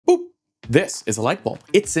This is a light bulb.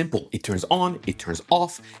 It's simple. It turns on, it turns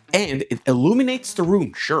off, and it illuminates the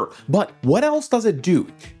room, sure. But what else does it do?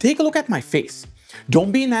 Take a look at my face.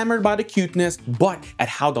 Don't be enamored by the cuteness, but at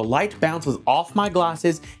how the light bounces off my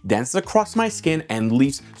glasses, dances across my skin, and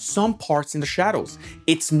leaves some parts in the shadows.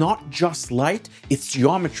 It's not just light, it's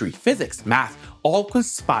geometry, physics, math, all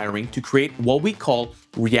conspiring to create what we call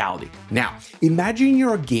reality. Now, imagine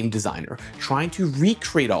you're a game designer trying to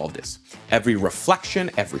recreate all of this. Every reflection,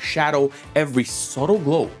 every shadow, every subtle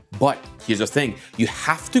glow. But here's the thing, you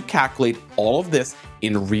have to calculate all of this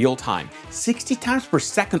in real time, 60 times per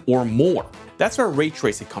second or more. That's where ray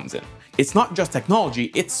tracing comes in. It's not just technology,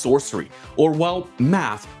 it's sorcery, or well,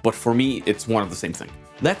 math, but for me, it's one of the same thing.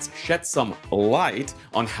 Let's shed some light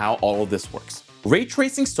on how all of this works. Ray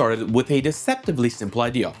tracing started with a deceptively simple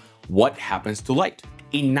idea. What happens to light?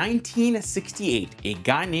 In 1968, a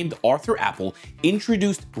guy named Arthur Appel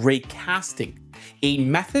introduced ray casting, a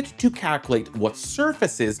method to calculate what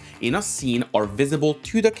surfaces in a scene are visible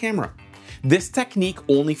to the camera. This technique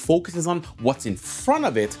only focuses on what's in front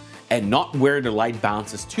of it and not where the light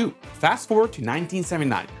bounces to. Fast forward to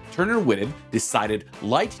 1979, Turner Whitted decided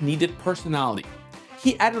light needed personality.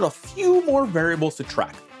 He added a few more variables to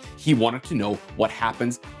track. He wanted to know what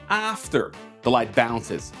happens after the light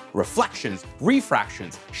bounces. Reflections,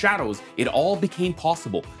 refractions, shadows, it all became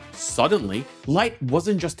possible. Suddenly, light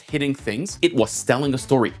wasn't just hitting things, it was telling a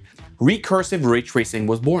story. Recursive ray tracing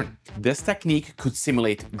was born. This technique could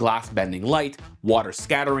simulate glass bending light, water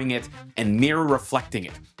scattering it, and mirror reflecting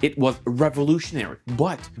it. It was revolutionary,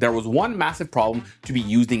 but there was one massive problem to be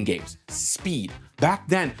used in games: speed. Back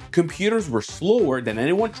then, computers were slower than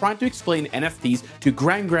anyone trying to explain NFTs to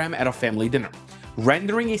Graham at a family dinner.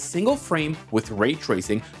 Rendering a single frame with ray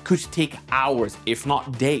tracing could take hours, if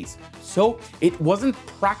not days. So it wasn't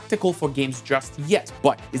practical for games just yet,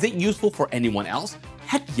 but is it useful for anyone else?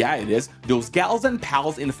 Heck yeah it is, those gals and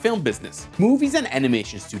pals in the film business. Movies and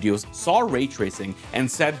animation studios saw ray tracing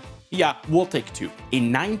and said, yeah, we'll take two.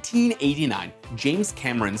 In 1989, James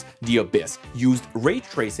Cameron's The Abyss used ray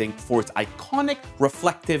tracing for its iconic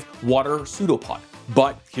reflective water pseudopod.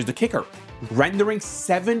 But here's the kicker. Rendering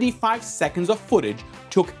 75 seconds of footage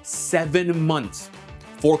took 7 months.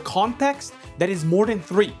 For context, that is more than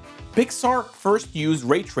 3. Pixar first used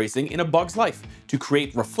ray tracing in A Bug's Life to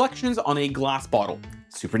create reflections on a glass bottle.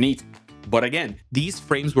 Super neat. But again, these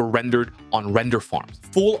frames were rendered on render farms,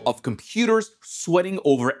 full of computers sweating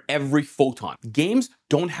over every photon. Games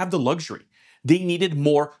don't have the luxury. They needed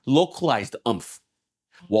more localized oomph.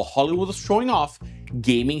 While Hollywood was showing off,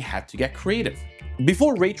 gaming had to get creative.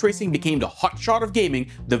 Before ray tracing became the hotshot of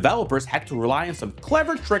gaming, developers had to rely on some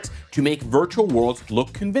clever tricks to make virtual worlds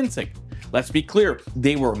look convincing. Let's be clear,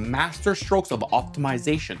 they were master strokes of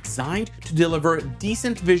optimization, designed to deliver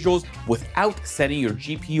decent visuals without setting your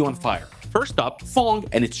GPU on fire. First up, Phong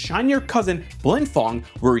and its shinier cousin, Blend Phong,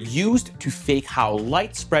 were used to fake how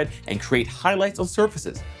light spread and create highlights on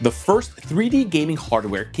surfaces. The first 3D gaming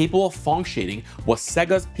hardware capable of Phong shading was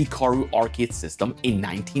Sega's Hikaru arcade system in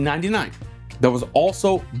 1999. There was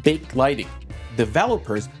also baked lighting.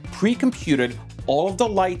 Developers pre-computed all of the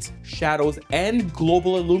lights, shadows, and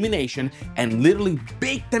global illumination and literally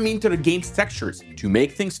baked them into the game's textures. To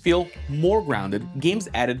make things feel more grounded, games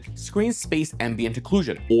added Screen Space Ambient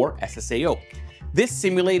Occlusion, or SSAO. This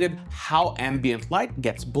simulated how ambient light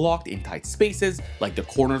gets blocked in tight spaces, like the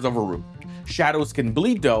corners of a room. Shadows can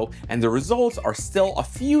bleed though, and the results are still a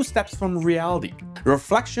few steps from reality.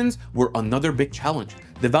 Reflections were another big challenge.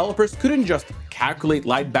 Developers couldn't just calculate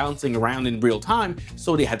light bouncing around in real time,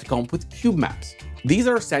 so they had to come up with cube maps. These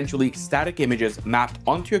are essentially static images mapped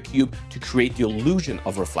onto a cube to create the illusion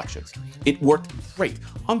of reflections. It worked great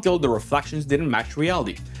until the reflections didn't match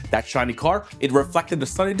reality. That shiny car, it reflected a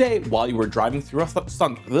sunny day while you were driving through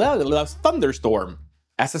a thunderstorm.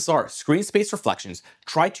 SSR, screen space reflections,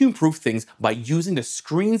 try to improve things by using the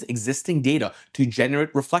screen's existing data to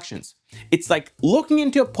generate reflections. It's like looking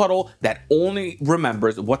into a puddle that only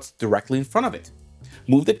remembers what's directly in front of it.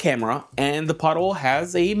 Move the camera and the puddle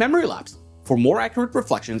has a memory lapse. For more accurate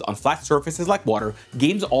reflections on flat surfaces like water,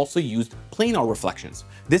 games also used planar reflections.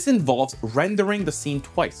 This involves rendering the scene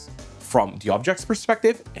twice, from the object's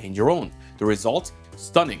perspective and your own. The result?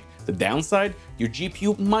 Stunning. The downside? Your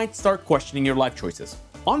GPU might start questioning your life choices.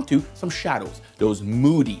 Onto some shadows, those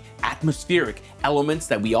moody, atmospheric elements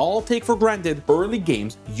that we all take for granted. Early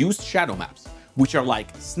games used shadow maps, which are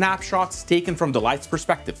like snapshots taken from the light's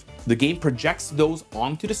perspective. The game projects those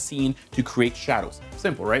onto the scene to create shadows.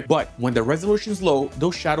 Simple, right? But when the resolution's low,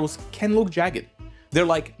 those shadows can look jagged. They're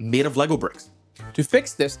like made of Lego bricks. To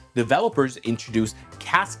fix this, developers introduced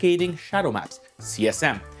cascading shadow maps,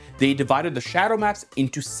 CSM. They divided the shadow maps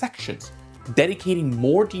into sections. dedicating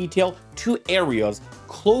more detail to areas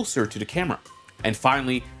closer to the camera. And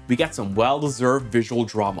finally, we get some well-deserved visual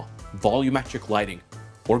drama, volumetric lighting,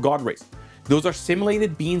 or God rays. Those are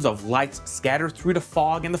simulated beams of lights scattered through the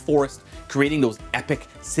fog and the forest, creating those epic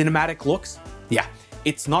cinematic looks. Yeah,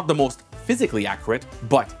 it's not the most physically accurate,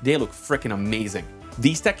 but they look freaking amazing.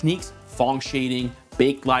 These techniques, fog shading,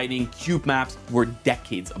 baked lighting, cube maps, were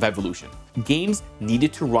decades of evolution. Games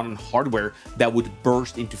needed to run on hardware that would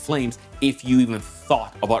burst into flames if you even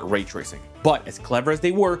thought about ray tracing. But as clever as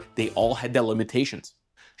they were, they all had their limitations.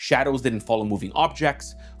 Shadows didn't follow moving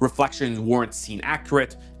objects, reflections weren't scene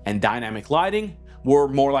accurate, and dynamic lighting were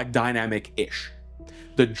more like dynamic-ish.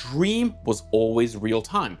 The dream was always real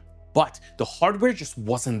time, but the hardware just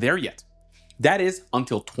wasn't there yet. That is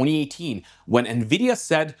until 2018, when NVIDIA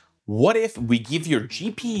said, what if we give your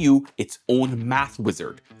GPU its own math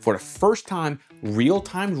wizard? For the first time,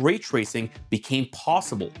 real-time ray tracing became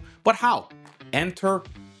possible. But how? Enter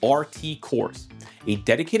RT cores, a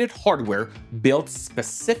dedicated hardware built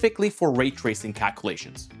specifically for ray tracing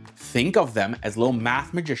calculations. Think of them as little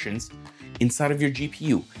math magicians inside of your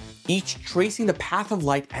GPU, each tracing the path of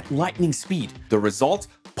light at lightning speed. The result?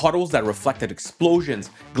 Puddles that reflected explosions,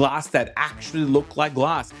 glass that actually looked like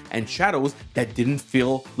glass, and shadows that didn't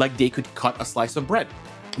feel like they could cut a slice of bread.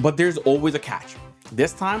 But there's always a catch.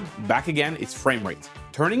 This time, back again, it's frame rate.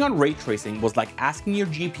 Turning on ray tracing was like asking your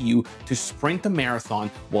GPU to sprint a marathon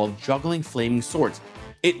while juggling flaming swords.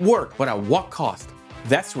 It worked, but at what cost?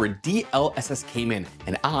 That's where DLSS came in,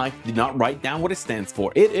 and I did not write down what it stands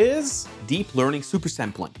for. It is Deep Learning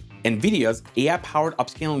Supersampling. NVIDIA's AI-powered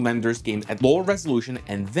upscaling renders games at lower resolution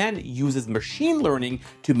and then uses machine learning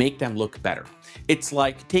to make them look better. It's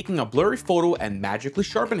like taking a blurry photo and magically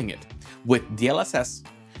sharpening it. With DLSS,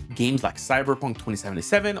 games like Cyberpunk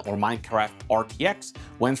 2077 or Minecraft RTX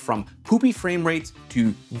went from poopy frame rates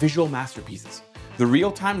to visual masterpieces. The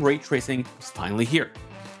real-time ray tracing is finally here.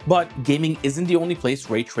 But gaming isn't the only place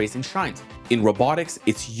ray tracing shines. In robotics,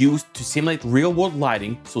 it's used to simulate real-world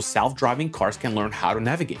lighting so self-driving cars can learn how to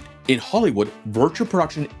navigate. In Hollywood, virtual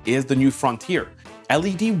production is the new frontier.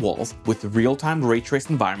 LED walls with real-time ray traced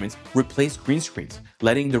environments replace green screens,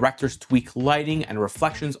 letting directors tweak lighting and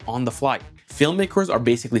reflections on the fly. Filmmakers are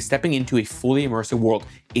basically stepping into a fully immersive world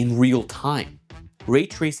in real time. Ray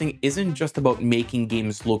tracing isn't just about making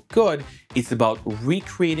games look good, it's about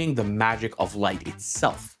recreating the magic of light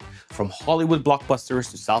itself. From Hollywood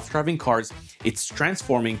blockbusters to self-driving cars, it's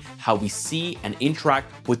transforming how we see and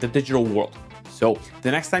interact with the digital world. So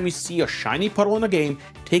the next time you see a shiny puddle in a game,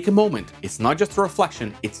 take a moment. It's not just a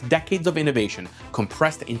reflection, it's decades of innovation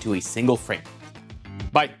compressed into a single frame.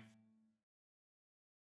 Bye.